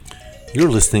You're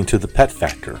listening to The Pet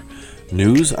Factor,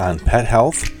 news on pet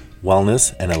health,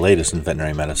 wellness, and the latest in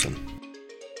veterinary medicine.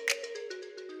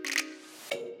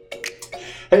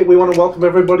 Hey, we want to welcome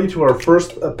everybody to our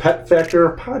first Pet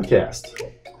Factor podcast.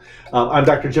 I'm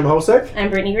Dr. Jim Hosek. I'm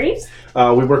Brittany Reeves.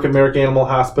 We work at Merrick Animal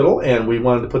Hospital, and we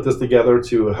wanted to put this together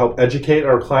to help educate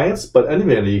our clients, but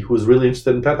anybody who's really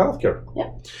interested in pet health care.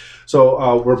 Yep.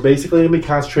 So we're basically going to be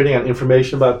concentrating on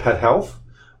information about pet health,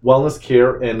 wellness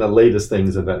care, and the latest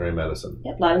things in veterinary medicine.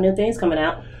 Yep, a lot of new things coming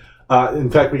out.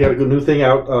 In fact, we got a good new thing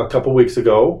out a couple weeks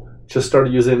ago. Just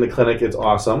started using it in the clinic. It's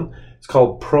awesome. It's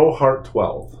called Proheart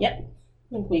 12. Yep,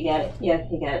 we got it. Yeah,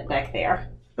 you got it back there.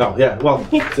 Oh yeah, well,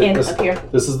 and up here.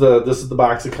 This is the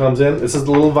box it comes in. This is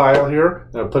the little vial here.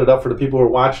 I'll put it up for the people who are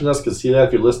watching us. Can see that.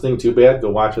 If you're listening, too bad. Go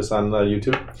watch us on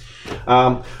YouTube.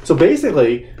 So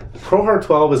basically, Proheart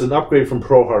 12 is an upgrade from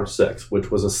Proheart 6, which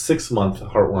was a 6-month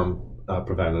heartworm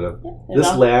preventative. Yep,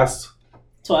 this lasts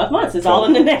 12 months. It's all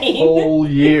in the name. Whole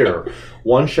year.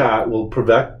 One shot will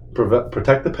protect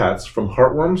the pets from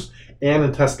heartworms and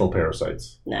intestinal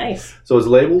parasites. Nice. So it's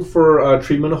labeled for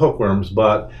treatment of hookworms,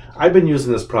 but I've been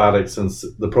using this product since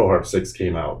the Proheart 6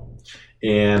 came out.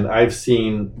 And I've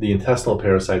seen the intestinal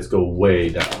parasites go way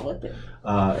down.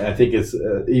 I think it's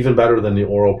even better than the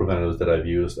oral preventatives that I've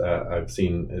used. I've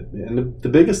seen it. And the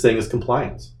biggest thing is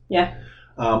compliance. Yeah.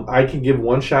 I can give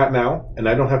one shot now, and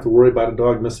I don't have to worry about a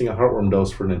dog missing a heartworm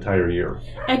dose for an entire year.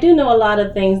 I do know a lot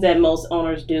of things that most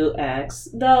owners do ask,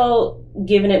 though,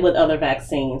 giving it with other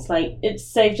vaccines. Like, it's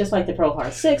safe just like the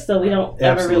Proheart 6, though we don't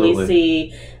ever really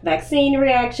see vaccine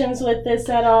reactions with this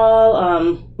at all.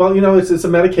 Well, it's a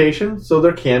medication, so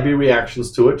there can be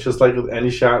reactions to it, just like with any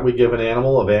shot we give an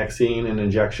animal, a vaccine, an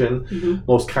injection. Mm-hmm.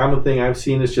 Most common thing I've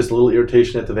seen is just a little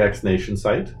irritation at the vaccination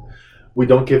site. We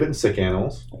don't give it in sick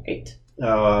animals. Right.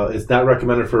 It's not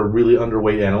recommended for really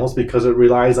underweight animals because it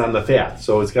relies on the fat.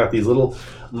 So it's got these little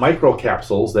micro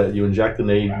capsules that you inject and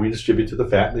they redistribute to the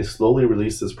fat, and they slowly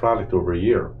release this product over a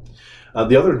year.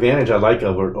 The other advantage I like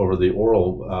over the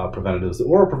oral preventative is the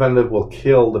oral preventative will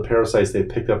kill the parasites they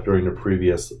picked up during the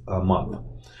previous month.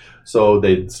 So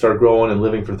they start growing and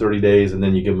living for 30 days, and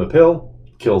then you give them a pill,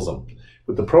 kills them.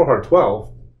 With the Proheart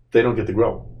 12, they don't get to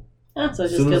grow. So it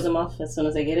just kills them off as soon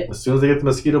as they get it? As soon as they get the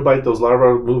mosquito bite, those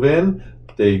larvae move in,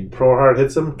 Proheart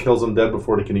hits them, kills them dead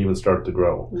before they can even start to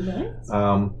grow. Nice.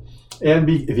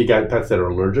 If you got pets that are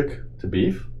allergic to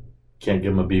beef, can't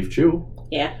give them a beef chew.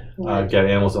 Yeah. Got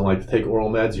animals that don't like to take oral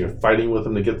meds, you're fighting with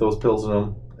them to get those pills in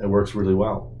them, it works really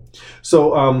well.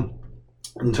 So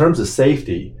in terms of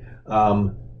safety,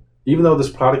 even though this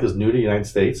product is new to the United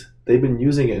States, they've been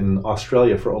using it in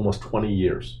Australia for almost 20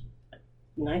 years.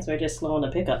 Nice, we're just slow on the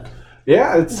pickup.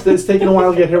 Yeah, it's taken a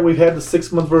while to get here. We've had the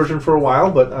 6-month version for a while,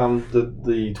 but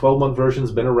the 12-month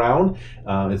version's been around.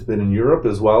 It's been in Europe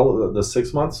as well, the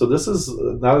 6 months. So this is,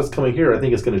 now that it's coming here, I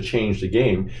think it's going to change the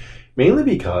game. Mainly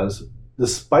because,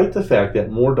 despite the fact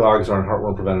that more dogs are on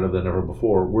heartworm preventative than ever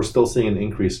before, we're still seeing an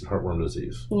increase in heartworm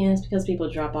disease. Yeah, it's because people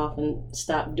drop off and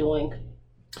stop doing,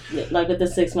 like with the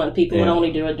 6-month, people would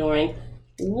only do it during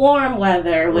warm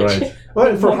weather, which right.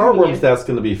 Well, for heartworms, that's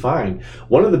going to be fine.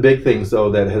 One of the big things, though,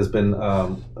 that has been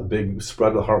a big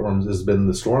spread of heartworms has been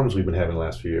the storms we've been having the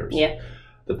last few years. Yeah.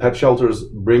 The pet shelters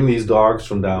bring these dogs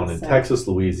from down in Texas,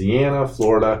 Louisiana,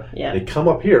 Florida. Yeah. They come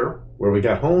up here where we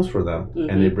got homes for them, mm-hmm.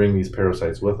 and they bring these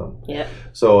parasites with them. Yeah.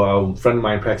 So a friend of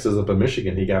mine practices up in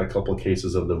Michigan. He got a couple of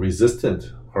cases of the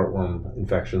resistant heartworm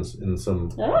infections in some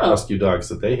rescue dogs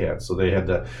that they had. So they had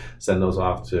to send those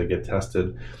off to get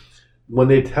tested. When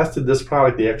they tested this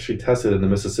product, they actually tested in the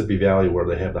Mississippi Valley where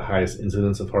they have the highest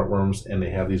incidence of heartworms, and they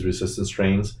have these resistant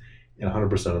strains, and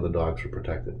 100% of the dogs were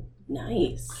protected.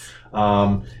 Nice.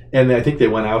 And I think they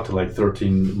went out to like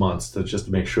 13 months just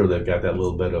to make sure they've got that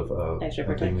little bit of extra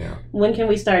protection there. When can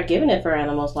we start giving it for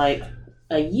animals? Like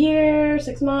a year,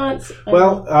 6 months?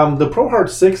 Well, the Proheart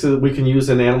 6 we can use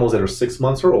in animals that are 6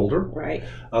 months or older. Right.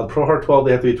 Proheart 12,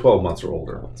 they have to be 12 months or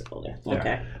older. 12 months or older. Yeah.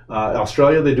 Okay.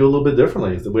 Australia, they do a little bit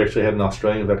differently. We actually had an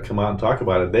Australian vet come out and talk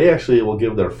about it. They actually will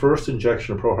give their first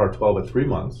injection of Proheart 12 at 3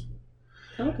 months.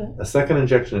 Okay. A second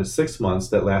injection at 6 months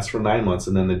that lasts for 9 months,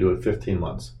 and then they do it 15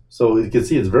 months. So you can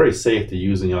see it's very safe to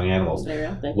use in young animals.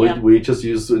 We just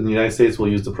use, in the United States,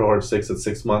 we'll use the Proheart 6 at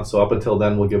 6 months. So up until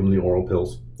then, we'll give them the oral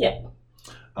pills. Yeah.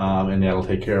 And that'll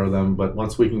take care of them. But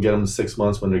once we can get them to 6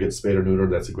 months when they get spayed or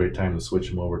neutered, that's a great time to switch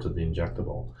them over to the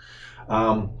injectable.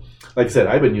 Like I said,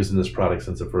 I've been using this product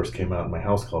since it first came out in my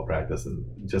house call practice and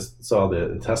just saw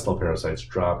the intestinal parasites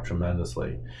drop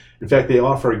tremendously. In fact, they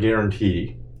offer a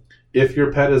guarantee. If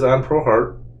your pet is on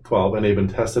Proheart 12 and they've been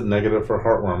tested negative for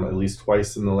heartworm at least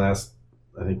twice in the last,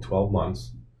 I think, 12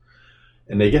 months,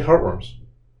 and they get heartworms,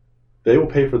 They will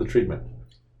pay for the treatment.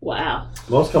 Wow.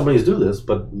 Most companies do this,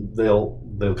 but they'll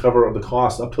cover the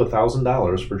cost up to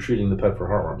 $1,000 for treating the pet for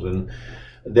heartworms, and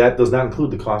that does not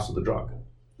include the cost of the drug.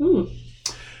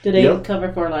 Do they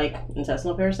cover for like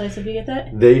intestinal parasites if you get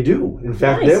that? They do. In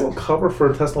fact, Nice. they will cover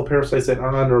for intestinal parasites that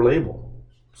aren't on their label.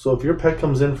 So if your pet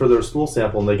comes in for their stool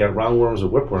sample and they got roundworms or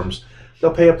whipworms,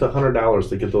 they'll pay up to $100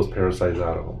 to get those parasites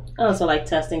out of them. Oh, so like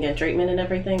testing and treatment and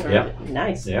everything? Yeah.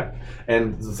 Nice. Yeah.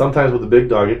 And sometimes with a big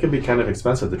dog, it can be kind of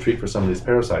expensive to treat for some of these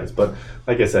parasites. But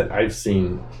like I said, I've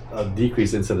seen a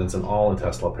decreased incidence in all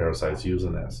intestinal parasites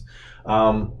using this.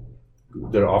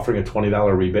 They're offering a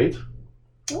 $20 rebate.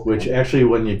 Okay. Which actually,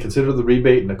 when you consider the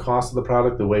rebate and the cost of the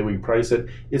product, the way we price it,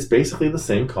 it's basically the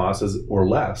same cost as or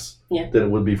less than it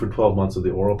would be for 12 months of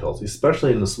the oral pills,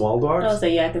 especially in the small dogs. I would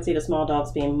say, I can see the small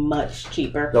dogs being much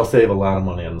cheaper. They'll save a lot of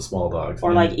money on the small dogs.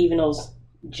 Or like even those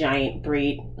giant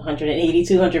breed, 180,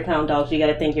 200-pound dogs, you got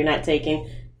to think you're not taking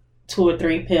 2 or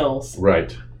 3 pills.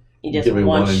 Right. You just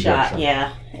one shot,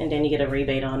 and then you get a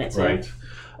rebate on it too. Right.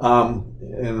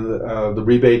 The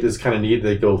rebate is kind of neat.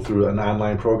 They go through an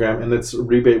online program, and its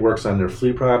rebate works on their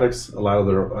flea products, a lot of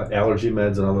their allergy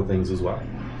meds, and other things as well.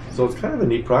 So it's kind of a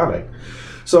neat product.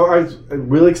 So I'm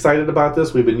really excited about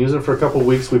this. We've been using it for a couple of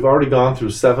weeks. We've already gone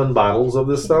through 7 bottles of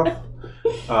this stuff,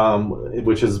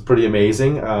 which is pretty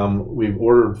amazing. We've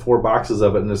ordered 4 boxes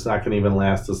of it, and it's not going to even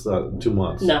last us 2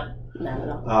 months. No, not at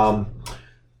all.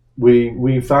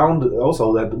 We found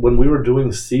also that when we were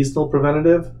doing seasonal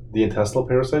preventative, the intestinal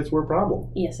parasites were a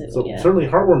problem. Yes, it so was. Certainly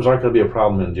heartworms aren't going to be a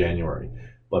problem in January,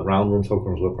 but roundworms,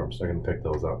 hookworms, whipworms, they're going to pick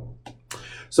those up.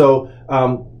 So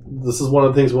this is one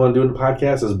of the things we want to do in the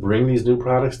podcast is bring these new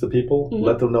products to people,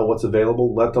 let them know what's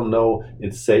available, let them know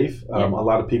it's safe. A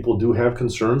lot of people do have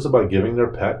concerns about giving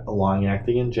their pet a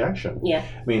long-acting injection. Yeah.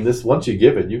 I mean, this once you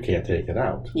give it, you can't take it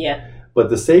out. Yeah. But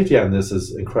the safety on this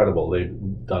is incredible. They've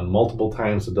done multiple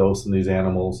times the dose in these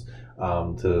animals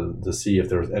to see if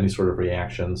there's any sort of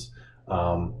reactions.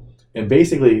 And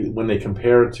basically, when they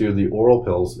compare it to the oral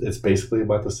pills, it's basically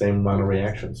about the same amount of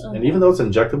reactions. And even though it's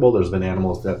injectable, there's been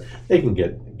animals that they can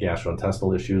get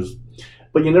gastrointestinal issues.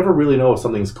 But you never really know if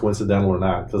something's coincidental or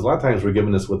not. Because a lot of times we're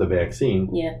giving this with a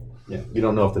vaccine. Yeah. You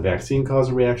don't know if the vaccine caused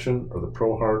a reaction or the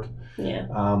Proheart. Yeah.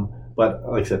 But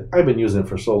like I said, I've been using it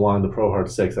for so long, the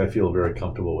Proheart 6, I feel very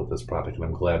comfortable with this product, and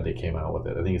I'm glad they came out with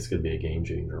it. I think it's going to be a game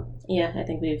changer. Yeah, I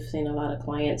think we've seen a lot of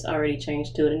clients already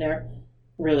change to it, and they're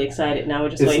really excited. Now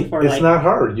we're just waiting for it's not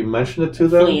hard. You mentioned it to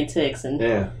them. Flea and ticks,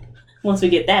 and once we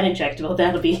get that injectable,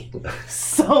 that'll be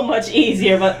so much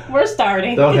easier, but we're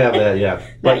starting. Don't have that yet.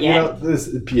 But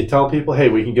you tell people, hey,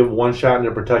 we can give them 1 shot and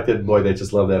they're protected. Boy, they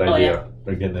just love that idea.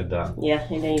 They're getting it done. Yeah,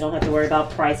 and then you don't have to worry about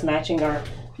price matching or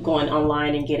going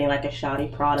online and getting like a shoddy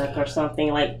product or something.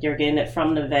 Like you're getting it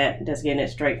from the vet, just getting it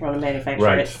straight from the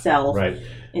manufacturer itself. Right.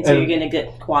 And so you're getting a good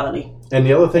quality. And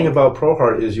the other thing about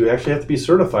Proheart is you actually have to be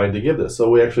certified to give this. So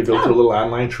we actually go through a little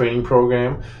online training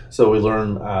program. So we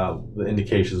learn the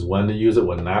indications when to use it,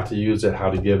 when not to use it, how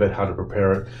to give it, how to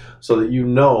prepare it, so that you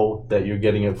know that you're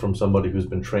getting it from somebody who's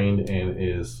been trained and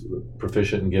is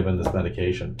proficient in giving this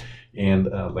medication. And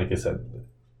like I said,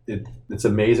 it's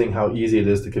amazing how easy it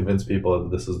is to convince people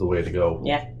that this is the way to go.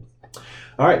 Yeah.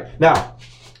 All right. Now,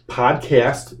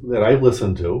 podcasts that I've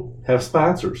listened to have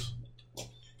sponsors.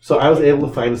 So I was able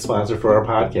to find a sponsor for our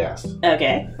podcast.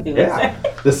 Okay.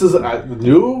 This is a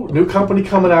new company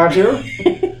coming out here.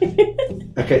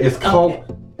 Okay. It's called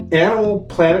Animal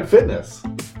Planet Fitness.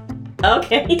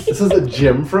 Okay. This is a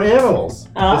gym for animals.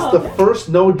 It's the first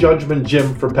no-judgment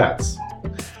gym for pets.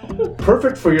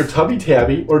 Perfect for your tubby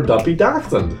tabby or dumpy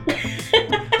dachshund.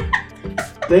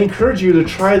 They encourage you to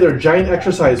try their giant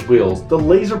exercise wheels, the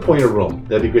laser pointer room.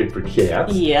 That'd be great for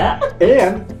cats. Yeah.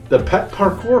 And the pet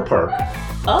parkour park.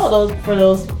 Oh,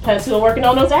 those pets who are working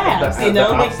on those abs. The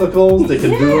obstacles, they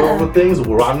can do all the things,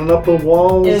 running up the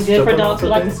walls. It's good for dogs who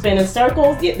like to spin in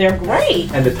circles. Yeah, they're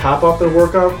great. And to top off their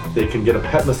workout, they can get a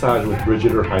pet massage with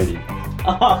Bridget or Heidi.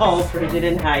 Oh, Bridget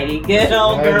and Heidi. Good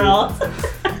old girls.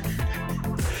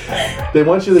 They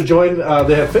want you to join,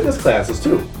 they have fitness classes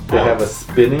too. They have a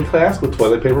spinning class with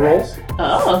toilet paper rolls.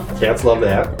 Oh. Cats love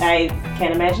that. I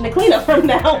can't imagine the cleanup from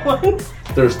that one.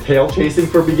 There's tail chasing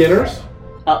for beginners.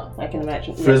 Oh, I can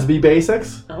imagine. Frisbee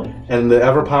basics. Oh. And the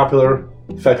ever popular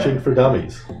fetching for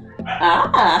dummies.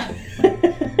 Ah.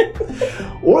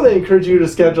 Or they encourage you to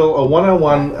schedule a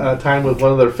one-on-one time with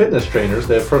one of their fitness trainers.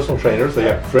 They have personal trainers. They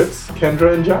got Fritz,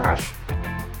 Kendra, and Josh.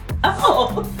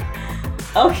 Oh.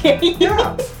 Okay.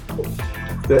 Yeah.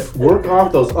 That work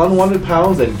off those unwanted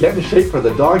pounds and get in shape for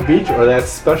the dog beach or that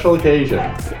special occasion.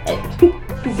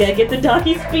 You gotta get the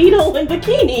doggy Speedo and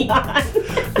bikini on.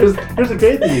 Here's a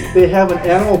great thing. They have an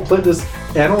animal fitness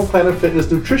Animal Planet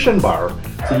Fitness Nutrition Bar,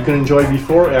 so you can enjoy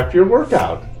before or after your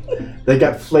workout. They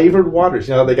got flavored waters.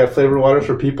 You know how they got flavored waters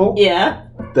for people? Yeah.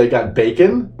 They got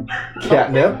bacon,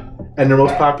 catnip, and their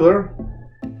most popular,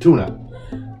 tuna.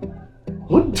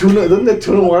 What tuna? Doesn't that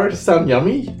tuna water sound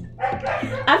yummy?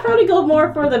 I'd probably go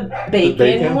more for the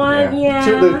bacon one.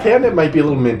 Yeah. The catnip might be a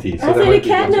little minty. So I say the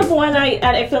catnip one,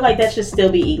 I feel like that should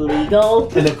still be illegal.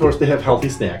 And of course, they have healthy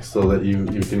snacks so that you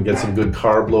can get some good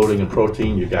carb loading and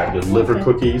protein. You got good liver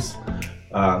cookies,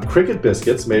 cricket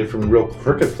biscuits made from real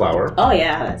cricket flour. Oh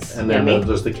yeah, that's and then yummy.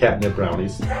 There's the catnip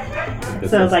brownies.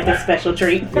 Sounds like a special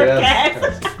treat for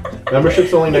cats.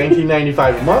 Membership's only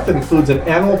 $19.95 a month. It includes an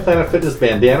Animal Planet Fitness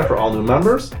bandana for all new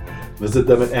members. Visit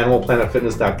them at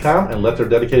animalplanetfitness.com and let their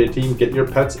dedicated team get your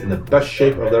pets in the best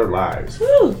shape of their lives.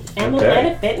 Woo! Animal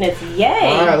Planet Fitness, yay!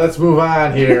 All right, let's move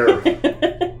on here.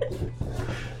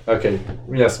 Okay,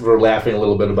 yes, we're laughing a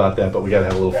little bit about that, but we got to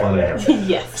have a little fun in here.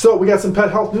 Yes. So we got some pet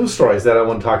health news stories that I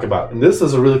want to talk about, and this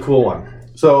is a really cool one.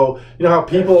 So, you know how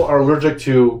people are allergic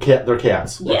to their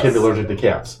cats? Yes. Or can be allergic to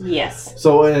cats? Yes.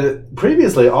 So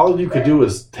previously, all you could do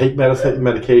is take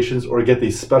medications or get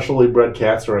these specially bred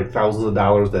cats for like thousands of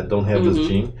dollars that don't have this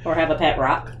gene. Or have a pet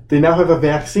rock. They now have a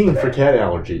vaccine for cat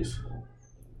allergies.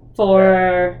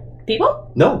 For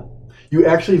people? No. You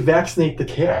actually vaccinate the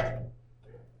cat.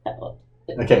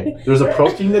 Okay, there's a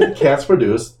protein that cats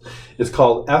produce. It's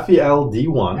called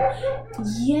FELD1.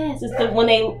 Yes, it's the when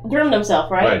they groom themselves,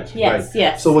 right? Right. Yes, right.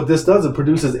 yes. So what this does, it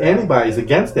produces antibodies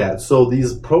against that. So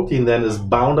these protein then is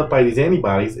bound up by these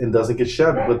antibodies and doesn't get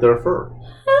shed with their fur.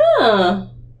 Huh.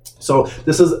 So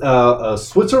this is a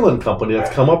Switzerland company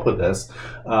that's come up with this.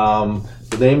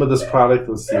 The name of this product,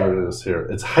 let's see what it is here.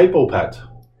 It's Hypopet.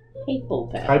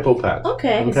 Hypopet.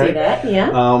 Okay, I can see that,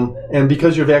 yeah. And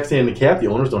because you're vaccinating the cat, the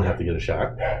owners don't have to get a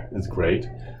shot. It's great.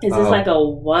 Is this like a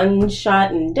one shot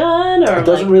and done? Or it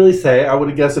doesn't really say. I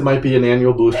would guess it might be an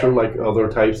annual booster like other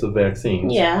types of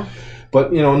vaccines. Yeah.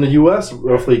 But, you know, in the U.S.,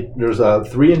 roughly there's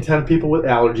 3 in 10 people with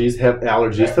allergies have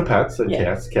allergies to pets and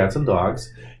cats and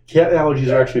dogs. Cat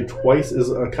allergies are actually twice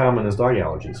as common as dog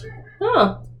allergies.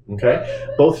 Huh. Okay,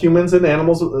 both humans and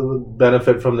animals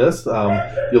benefit from this.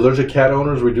 The allergic cat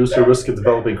owners reduce their risk of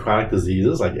developing chronic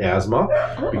diseases like asthma,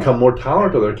 become more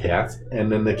tolerant of their cats,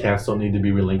 and then the cats don't need to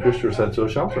be relinquished or sent to a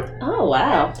shelter. Oh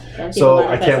wow! So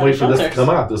I can't wait for this to come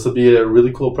out. This will be a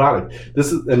really cool product.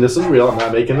 This is real. I'm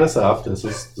not making this up. This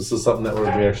is something that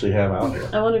we actually have out here.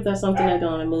 I wonder if that's something that's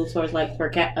going to move towards, like for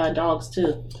dogs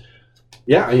too.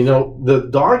 Yeah, you know, the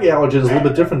dog allergen is a little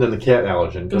bit different than the cat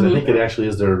allergen because I think it actually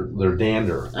is their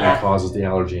dander that causes the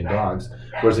allergy in dogs.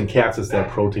 Whereas in cats, it's that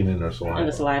protein in their saliva. In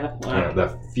the saliva. Wow. Yeah,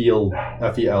 that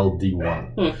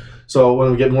FELD1. So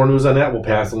when we get more news on that, we'll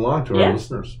pass it along to our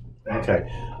listeners. Okay.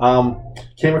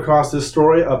 Came across this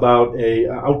story about a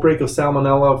outbreak of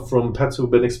salmonella from pets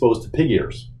who've been exposed to pig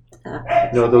ears. You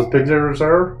know what those pig ears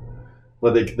are?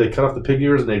 Well, they cut off the pig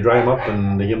ears and they dry them up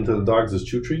and they give them to the dogs as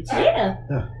chew treats? Yeah.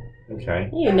 Okay.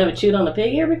 You've never chewed on a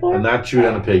pig ear before? I'm not chewed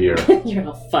on a pig ear. You're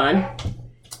no fun.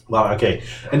 Well, okay.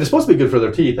 And it's supposed to be good for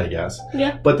their teeth, I guess.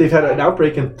 Yeah. But they've had an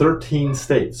outbreak in 13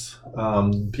 states.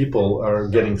 People are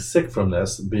getting sick from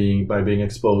this by being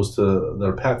exposed to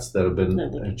their pets that have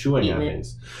been chewing on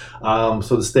these.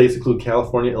 So the states include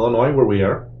California, Illinois, where we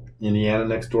are, Indiana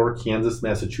next door, Kansas,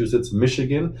 Massachusetts,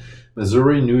 Michigan,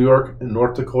 Missouri, New York,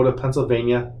 North Dakota,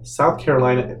 Pennsylvania, South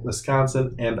Carolina,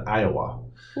 Wisconsin, and Iowa.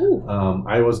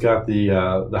 Iowa's got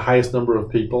the highest number of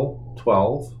people,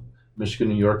 12. Michigan,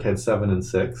 New York had 7 and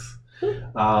 6.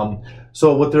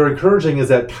 So what they're encouraging is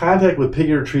that contact with pig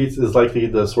ear treats is likely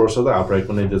the source of the outbreak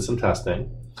when they did some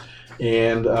testing.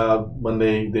 And when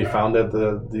they found that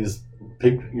these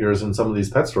pig ears in some of these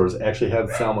pet stores actually had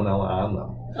salmonella on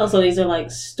them. Oh, so these are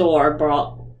like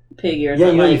store-bought pig ears.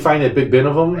 Yeah, you find that big bin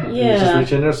of them. Yeah. You just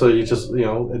reach in there, so you just,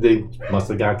 they must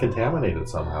have got contaminated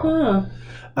somehow. Huh.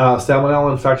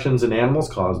 Salmonella infections in animals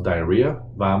cause diarrhea,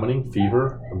 vomiting,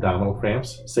 fever, abdominal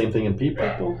cramps. Same thing in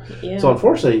people. Yeah. So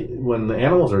unfortunately, when the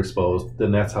animals are exposed,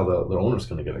 then that's how the owner's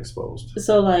going to get exposed.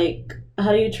 So, like,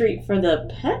 how do you treat for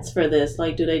the pets for this?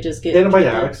 Like, do they just get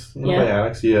antibiotics?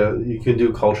 Antibiotics. Yeah, you can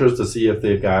do cultures to see if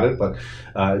they've got it, but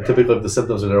typically if the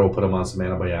symptoms are there, we'll put them on some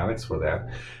antibiotics for that.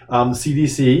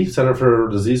 CDC, Center for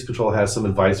Disease Control, has some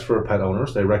advice for pet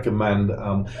owners. They recommend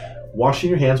washing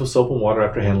your hands with soap and water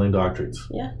after handling dog treats.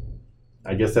 Yeah.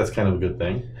 I guess that's kind of a good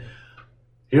thing.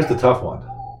 Here's the tough one.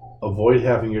 Avoid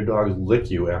having your dogs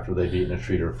lick you after they've eaten a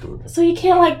treat or food. So you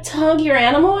can't, like, tug your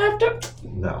animal after?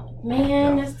 No.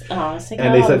 Man, no. It's taking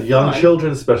and they said young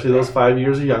children, especially those 5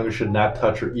 years or younger, should not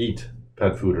touch or eat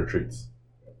pet food or treats.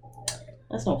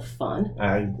 That's no fun.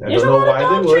 I There's don't know why a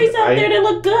lot of dog treats out there that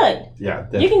look good. Yeah.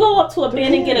 You can go up to a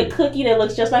bin and get a cookie that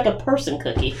looks just like a person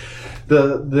cookie.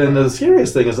 Then the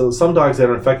scariest thing is that some dogs that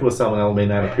are infected with salmonella may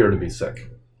not appear to be sick.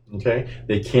 Okay?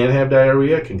 They can have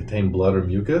diarrhea, can contain blood or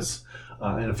mucus.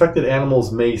 And infected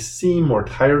animals may seem more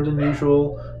tired than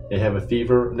usual. They have a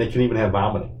fever, and they can even have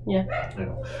vomiting. Yeah. You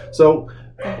know. So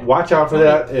watch out for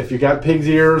that. If you got pig's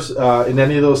ears in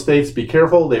any of those states, be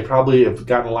careful. They probably have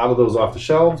gotten a lot of those off the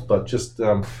shelves, but just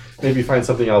maybe find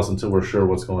something else until we're sure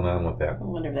what's going on with that. I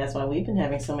wonder if that's why we've been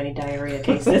having so many diarrhea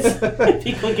cases.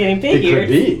 People getting pig ears.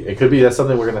 It could be. That's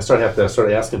something we're going to have to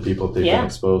start asking people if they've been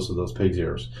exposed to those pig's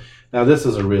ears. Now, this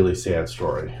is a really sad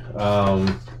story.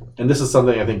 And this is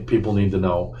something I think people need to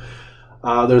know.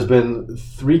 There's been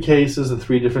 3 cases in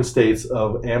 3 different states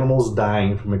of animals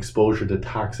dying from exposure to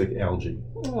toxic algae.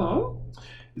 Aww.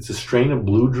 It's a strain of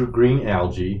blue-green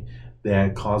algae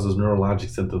that causes neurologic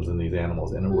symptoms in these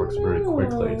animals, and it works very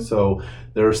quickly. So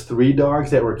there's 3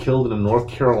 dogs that were killed in a North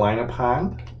Carolina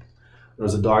pond. There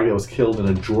was a dog that was killed in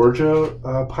a Georgia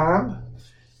pond,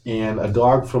 and a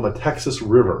dog from a Texas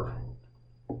river.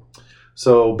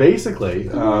 So basically,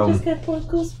 I just got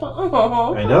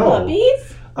goosebumps. I know.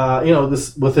 Puppies.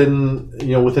 This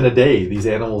within a day, these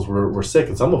animals were sick,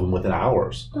 and some of them within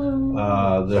hours.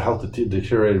 Their health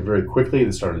deteriorated very quickly.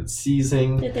 They started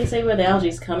seizing. Did they say where the algae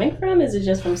is coming from? Is it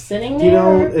just from sitting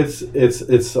there?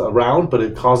 It's around, but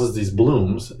it causes these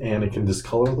blooms, and it can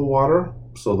discolor the water,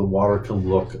 so the water can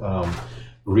look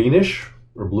greenish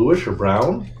or bluish or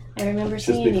brown. I remember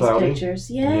seeing these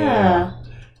pictures. Yeah.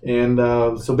 And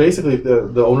so basically,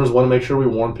 the owners want to make sure we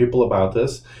warn people about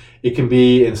this. It can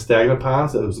be in stagnant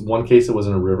ponds. It was one case, it was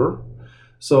in a river.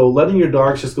 So letting your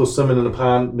dogs just go swimming in a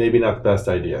pond, maybe not the best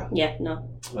idea. Yeah, no.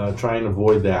 Try and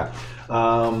avoid that.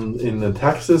 In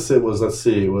Texas, it was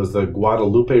the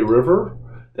Guadalupe River.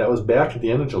 That was back at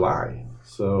the end of July.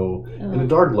 So, and the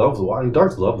dog loves the water. And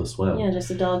dogs love to swim. Yeah, just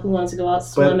a dog who wants to go out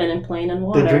swimming and playing in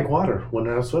water. They drink water when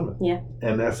they're out swimming. Yeah.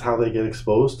 And that's how they get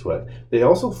exposed to it. They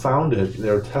also found it.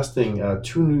 They were testing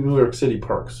 2 New York City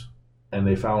parks. And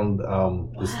they found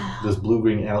this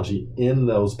blue-green algae in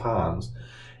those ponds.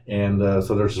 And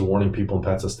so they're just warning people and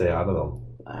pets to stay out of them.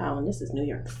 Wow, and this is New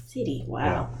York City. Wow.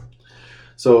 Yeah.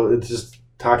 So it's just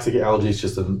toxic algae is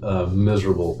just a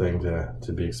miserable thing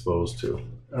to be exposed to.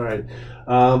 All right.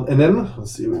 And then,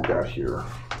 let's see what we got here.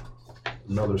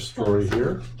 Another story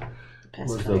here.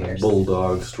 Where's the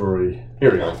bulldog story?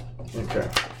 Here we go. Okay.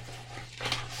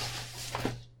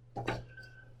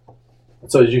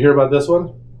 So did you hear about this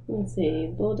one? Let's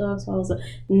see. Bulldog swallows.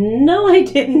 No, I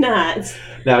did not.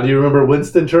 Now, do you remember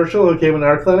Winston Churchill who came in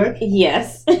our clinic?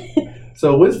 Yes.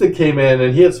 So Winston came in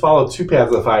and he had swallowed 2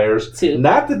 pacifiers. 2.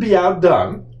 Not to be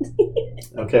outdone.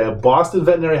 Okay, a Boston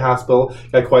veterinary hospital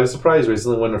got quite a surprise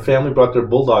recently when their family brought their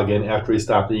bulldog in after he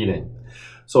stopped eating.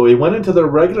 So he went into their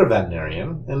regular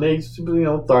veterinarian, and they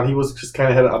thought he was just kind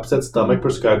of had an upset stomach,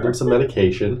 prescribed him some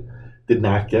medication, did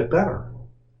not get better.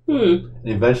 And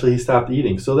eventually he stopped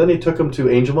eating. So then he took him to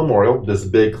Angel Memorial, this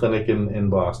big clinic in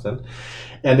Boston,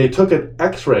 and they took an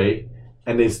x-ray,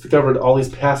 and they discovered all these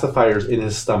pacifiers in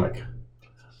his stomach.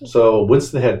 So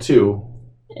Winston had 2.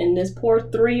 And this poor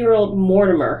 3-year-old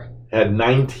Mortimer had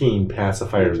 19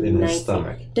 pacifiers in his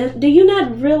stomach. Do you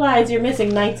not realize you're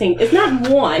missing 19? It's not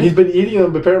 1. He's been eating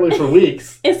them apparently for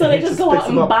weeks. And so they just go out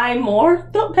and buy more?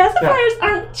 The pacifiers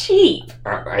aren't cheap.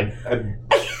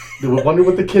 I wonder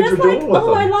what the kids are doing with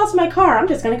them. I lost my car. I'm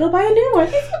just going to go buy a new one.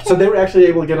 Okay. So they were actually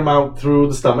able to get them out through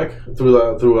the stomach,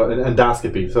 through an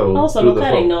endoscopy. So no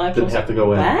cutting, no actual. Didn't have to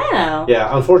go in. Wow.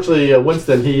 Yeah, unfortunately,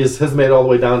 Winston, has made it all the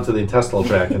way down to the intestinal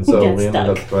tract, and so we ended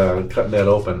up cutting that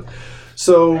open.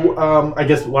 So I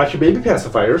guess watch your baby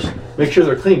pacifiers. Make sure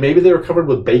they're clean. Maybe they were covered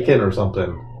with bacon or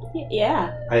something.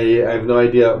 Yeah. I have no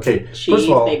idea. Okay, cheese, first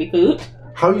of all, baby food.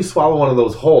 How you swallow one of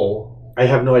those whole, I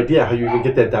have no idea how you can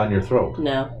get that down your throat.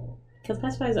 No. Because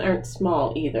pacifiers aren't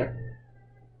small either.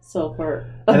 So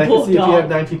for a and I can see if you have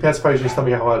dog, 19 pacifiers in your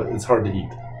stomach, how it's hard to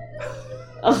eat.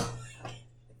 Oh.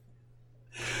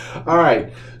 All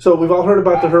right. So we've all heard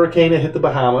about the hurricane that hit the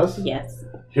Bahamas. Yes.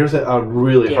 Here's a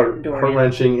really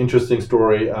heart-wrenching, interesting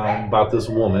story about this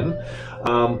woman.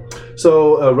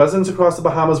 So residents across the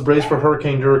Bahamas braced for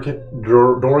Hurricane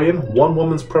Dorian. One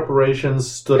woman's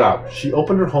preparations stood out. She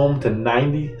opened her home to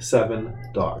 97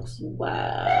 dogs.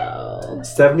 Wow.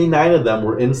 79 of them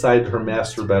were inside her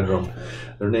master bedroom.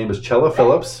 Their name is Chella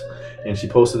Phillips, and she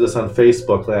posted this on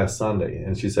Facebook last Sunday.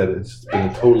 And she said it's been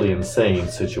a totally insane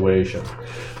situation.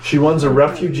 She runs She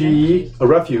runs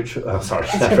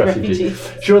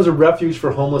a refuge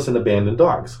for homeless and abandoned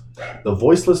dogs, the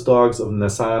Voiceless Dogs of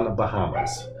Nasan,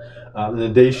 Bahamas. And the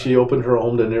day she opened her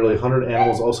home to nearly 100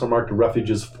 animals also marked the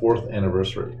refuge's 4th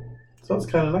anniversary. So it's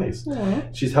kind of nice.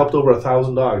 Aww. She's helped over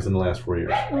 1,000 dogs in the last 4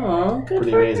 years. Aww, good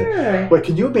Pretty for amazing. her. But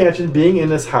can you imagine being in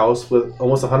this house with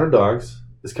almost 100 dogs?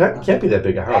 It can't be that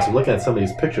big a house. I'm looking at some of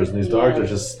these pictures, and these dogs are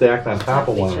just stacked on top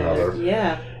of one another.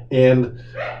 Yeah. And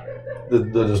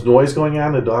there's noise going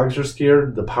on. The dogs are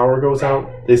scared. The power goes out.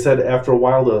 They said after a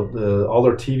while, all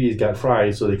their TVs got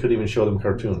fried, so they couldn't even show them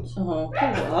cartoons. Oh,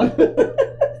 God.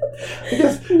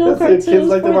 No cartoons kids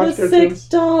like to for watch the cartoons. sick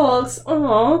dogs.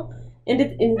 Aw. And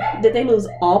did they lose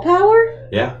all power?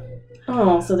 Yeah.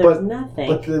 Oh, so there's nothing.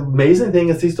 But the amazing thing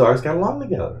is these dogs got along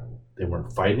together. They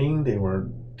weren't fighting. They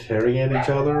weren't tearing at each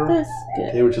other. That's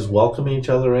good. They were just welcoming each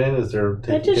other in as they're taking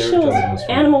care of each other. That just shows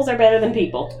animals are better than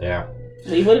people. Yeah.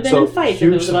 We would have been in fights if it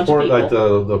was a bunch of people. Like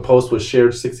the post was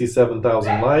shared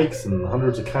 67,000 likes and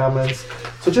hundreds of comments.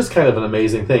 So just kind of an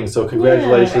amazing thing. So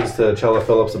congratulations to Chella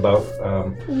Phillips about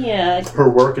her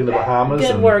work in the Bahamas.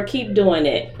 Good work. Keep doing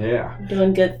it. Yeah.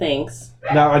 Doing good things.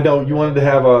 Now, I know you wanted to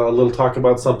have a little talk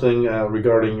about something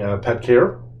regarding pet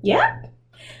care. Yeah.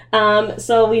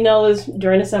 So we know is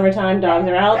during the summertime, dogs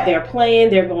are out, they're playing,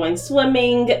 they're going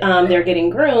swimming, they're getting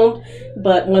groomed.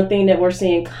 But one thing that we're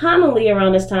seeing commonly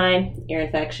around this time, ear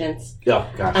infections. Yeah,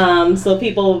 gotcha. So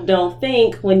people don't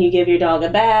think when you give your dog a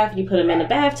bath, you put them in the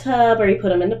bathtub or you put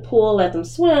them in the pool, let them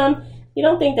swim. You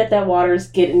don't think that water's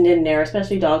getting in there,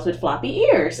 especially dogs with floppy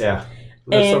ears. Yeah.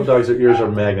 Some dogs' ears are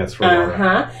magnets for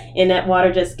water. And that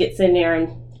water just gets in there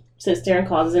and sits there and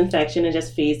causes infection and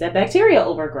just feeds that bacteria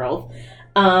overgrowth.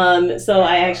 So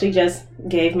I actually just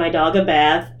gave my dog a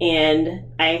bath and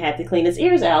I had to clean his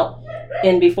ears out.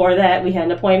 And before that, we had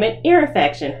an appointment, ear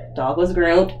infection. Dog was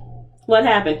groomed. What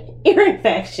happened? Ear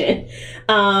infection.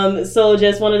 So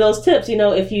just one of those tips,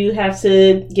 if you have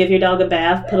to give your dog a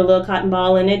bath, put a little cotton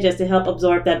ball in it just to help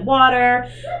absorb that water.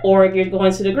 Or if you're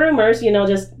going to the groomers,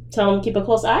 just tell them to keep a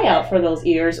close eye out for those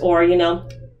ears. Or,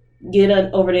 get an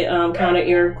over-the-counter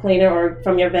ear cleaner or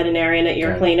from your veterinarian an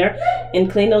ear cleaner and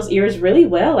clean those ears really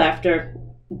well after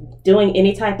doing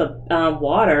any type of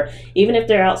water. Even if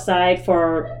they're outside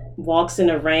for walks in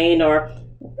the rain or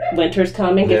winter's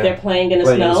coming, if they're playing in the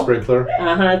snow. In a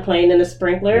sprinkler. Playing in a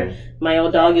sprinkler. Yeah. My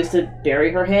old dog used to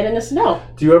bury her head in the snow.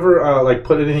 Do you ever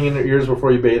put anything in your ears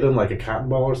before you bathe them, like a cotton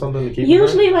ball or something to keep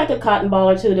Usually like a cotton ball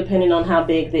or two, depending on how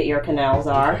big the ear canals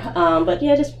are. But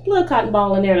yeah, just a little cotton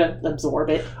ball in there to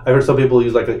absorb it. I heard some people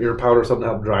use like an ear powder or something to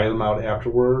help dry them out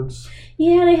afterwards.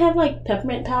 Yeah, they have like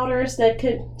peppermint powders that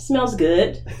smells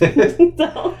good.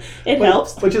 So it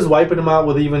helps. But just wiping them out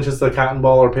with even just a cotton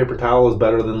ball or paper towel is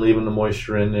better than leaving the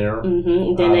moisture in there.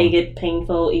 Mm-hmm. Then they get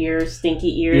painful ears,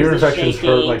 stinky ears. Ear infections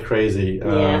hurt like crazy.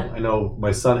 Yeah. I know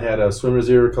my son had a swimmer's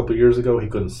ear a couple years ago. He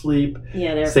couldn't sleep.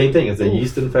 Yeah, same thing. It's a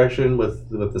yeast infection with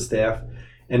the staph.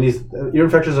 And these ear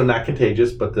infections are not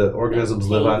contagious, but the organisms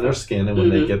live on their skin, and when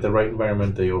they get the right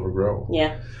environment, they overgrow.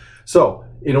 Yeah. So,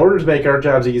 in order to make our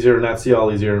jobs easier and not see all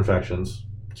these ear infections,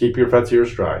 keep your pet's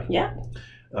ears dry. Yeah.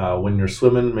 When you're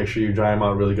swimming, make sure you dry them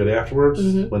out really good afterwards.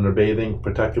 Mm-hmm. When they're bathing,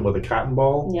 protect them with a cotton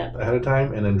ball ahead of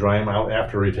time, and then dry them out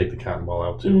after you take the cotton ball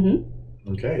out too.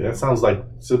 Mm-hmm. Okay, that sounds like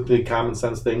simply common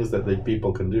sense things that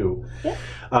people can do. Yeah.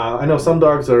 I know some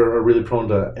dogs are really prone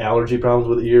to allergy problems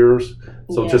with ears,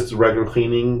 so just regular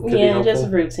cleaning could be helpful.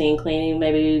 Just routine cleaning,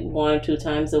 maybe 1 or 2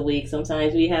 times a week.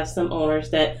 Sometimes we have some owners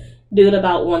that do it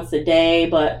about once a day,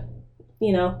 but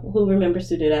who remembers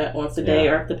to do that once a day,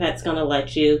 or if the pet's going to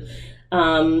let you.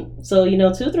 So 2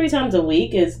 or 3 times a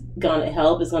week is going to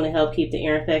help. It's going to help keep the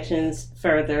ear infections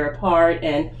further apart.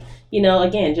 And,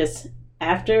 again, just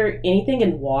after anything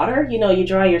in water, you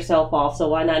dry yourself off. So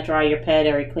why not dry your pet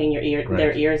or you clean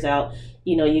their ears out?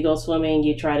 You go swimming,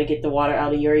 you try to get the water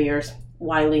out of your ears.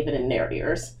 Why leave it in their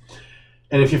ears?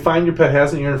 And if you find your pet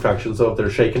has an ear infection, so if they're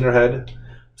shaking their head,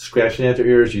 scratching at their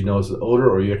ears, you notice the odor,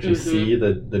 or you actually see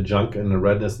the junk and the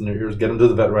redness in their ears, get them to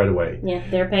the vet right away. Yeah,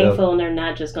 they're painful and they're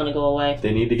not just going to go away.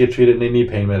 They need to get treated and they need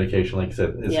pain medication. Like I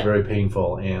said, it's very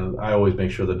painful, and I always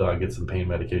make sure the dog gets some pain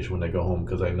medication when they go home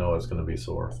because I know it's going to be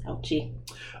sore. Ouchie.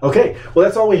 Okay, well,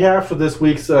 that's all we have for this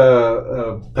week's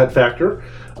Pet Factor.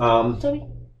 Toby?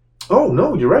 Oh,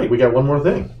 no, you're right. We got one more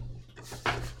thing.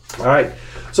 All right.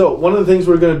 So one of the things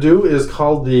we're going to do is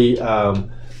called the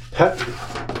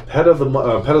Pet of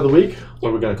the Week. What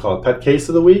are we going to call it? Pet Case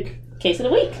of the Week? Case of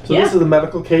the Week. So this is the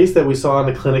medical case that we saw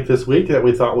in the clinic this week that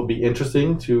we thought would be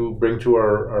interesting to bring to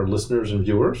our listeners and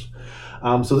viewers.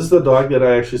 So this is a dog that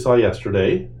I actually saw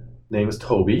yesterday. Name is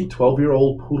Toby,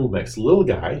 12-year-old poodle mix, little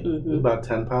guy, about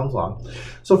 10 pounds long.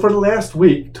 So for the last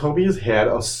week, Toby has had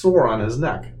a sore on his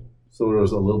neck. So there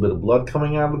was a little bit of blood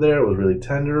coming out of there. It was really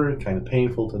tender, kind of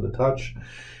painful to the touch.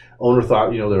 Owner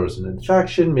thought, there was an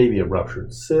infection, maybe a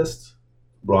ruptured cyst,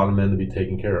 brought him in to be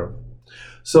taken care of.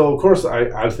 So, of course,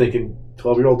 I was thinking,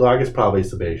 12-year-old dog is probably a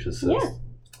sebaceous cyst.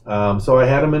 Yeah. So I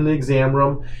had him in the exam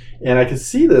room, and I could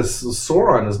see this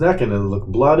sore on his neck, and it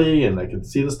looked bloody, and I could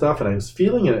see the stuff, and I was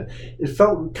feeling it. It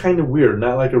felt kind of weird,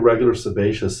 not like a regular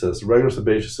sebaceous cyst. Regular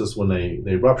sebaceous cysts, when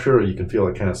they rupture, you can feel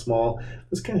it kind of small.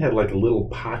 This kind of had like a little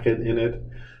pocket in it.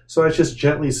 So I was just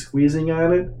gently squeezing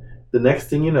on it. The next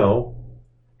thing you know,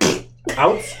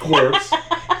 out squirts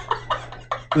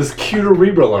this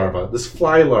Cuterebra larva, this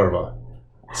fly larva.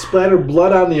 Splattered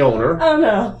blood on the owner. Oh,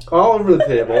 no. All over the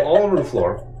table, all over the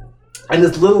floor. And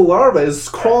this little larva is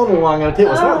crawling along on the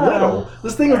table. It's not little.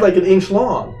 This thing is like an inch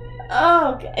long.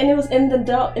 Oh, and it was in the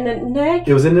neck?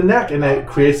 It was in the neck, and it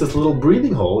creates this little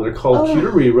breathing hole. They're called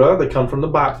Cuterebra. They come from the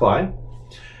botfly.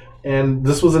 And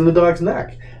this was in the dog's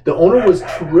neck. The owner was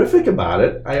terrific about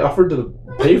it. I offered to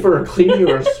pay for her cleaning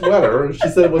her sweater, and she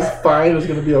said it was fine, it was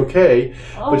going to be okay.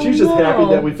 But she was just happy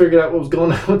that we figured out what was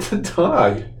going on with the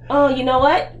dog. Oh, you know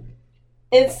what?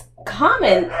 It's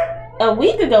common. A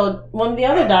week ago, one of the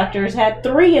other doctors had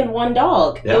 3 in one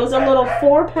dog. Yeah. It was a little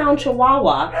 4-pound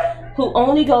Chihuahua who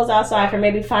only goes outside for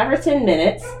maybe 5 or 10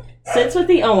 minutes, sits with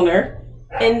the owner,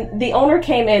 and the owner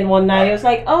came in one night. It was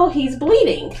like, oh, he's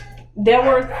bleeding. There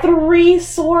were 3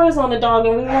 sores on the dog,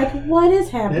 and we were like, what is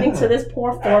happening to this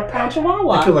poor 4-pound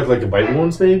Chihuahua? It could look like a bite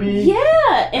wounds, maybe?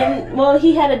 Yeah, and, well,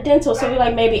 he had a dental, so we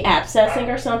like maybe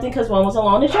abscessing or something, because one was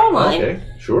along the jawline. Okay,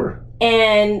 sure.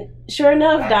 And sure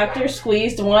enough, doctor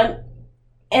squeezed one,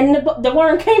 and the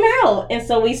worm came out. And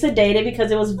so we sedated because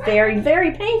it was very,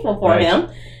 very painful for him.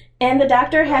 And the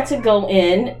doctor had to go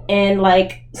in and,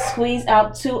 like, squeeze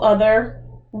out 2 other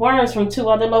worms from 2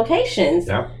 other locations.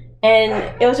 Yeah.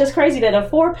 And it was just crazy that a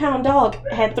 4-pound dog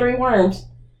had 3 worms.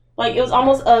 Like, it was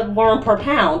almost a worm per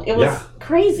pound. It was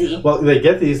crazy. Well, they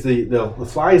get these, the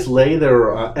flies lay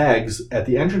their eggs at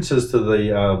the entrances to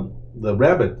the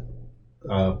rabbit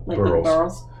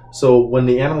burrows. So when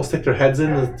the animals stick their heads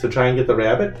in to try and get the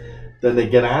rabbit, then they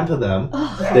get onto them.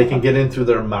 Oh. They can get in through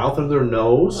their mouth or their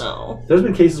nose. No. There's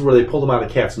been cases where they pulled them out of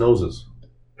cats' noses.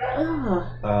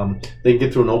 Oh. They can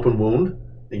get through an open wound.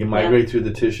 They can migrate through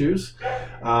the tissues.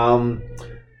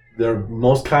 They're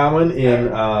most common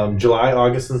in July,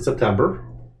 August, and September,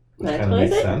 which kind of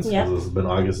makes sense because it's been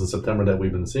August and September that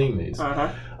we've been seeing these.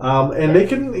 And they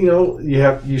can,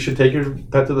 you should take your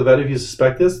pet to the vet if you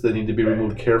suspect this. They need to be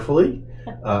removed carefully.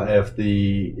 If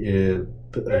the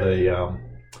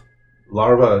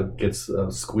larva gets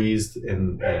squeezed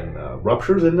and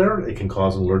ruptures in there, it can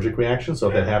cause an allergic reaction. So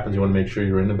if that happens, you want to make sure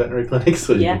you're in the veterinary clinic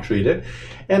so you can treat it.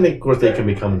 And of course, they can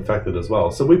become infected as well.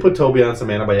 So we put Toby on some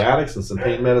antibiotics and some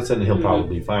pain medicine, and he'll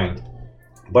probably be fine.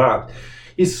 But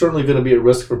he's certainly going to be at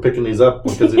risk for picking these up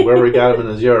because wherever he got them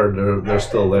in his yard, they're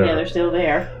still there. Yeah, they're still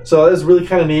there. So it's really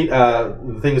kind of neat.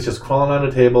 The thing is just crawling on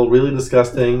the table, really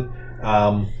disgusting.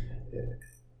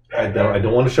 I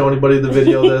don't want to show anybody the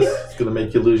video of this. It's going to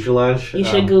make you lose your lunch. You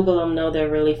should Google them, though. They're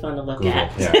really fun to look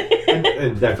at. Yeah.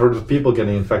 and I've heard of people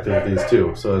getting infected with these,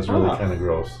 too. So it's really kind of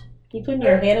gross. You putting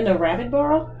your hand in a rabbit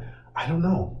burrow? I don't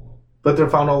know. But they're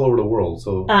found all over the world,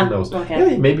 so who knows?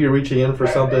 Okay. Yeah, maybe you're reaching in for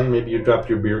something. Maybe you dropped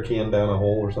your beer can down a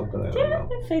hole or something. I don't know.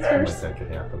 Face first. That could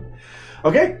happen.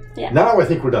 Okay. Yeah. Now I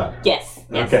think we're done. Yes.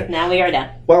 Okay. Now we are done.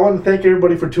 Well, I want to thank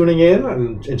everybody for tuning in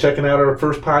and checking out our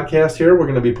first podcast here. We're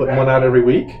going to be putting one out every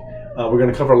week. We're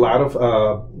going to cover a lot of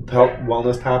health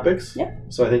wellness topics. Yep.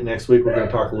 So I think next week we're going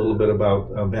to talk a little bit about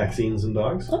vaccines in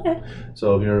dogs. Okay.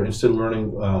 So if you're interested in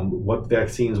learning what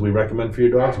vaccines we recommend for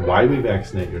your dogs, why we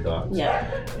vaccinate your dogs,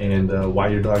 and why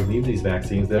your dog needs these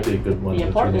vaccines, that'd be a good one. The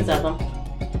importance of them.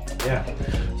 Yeah.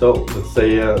 So let's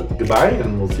say goodbye,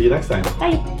 and we'll see you next time.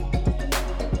 Bye.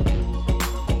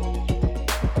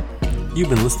 You've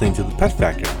been listening to The Pet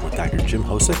Factor with Dr. Jim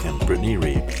Hosick and Brittany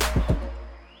Reeves.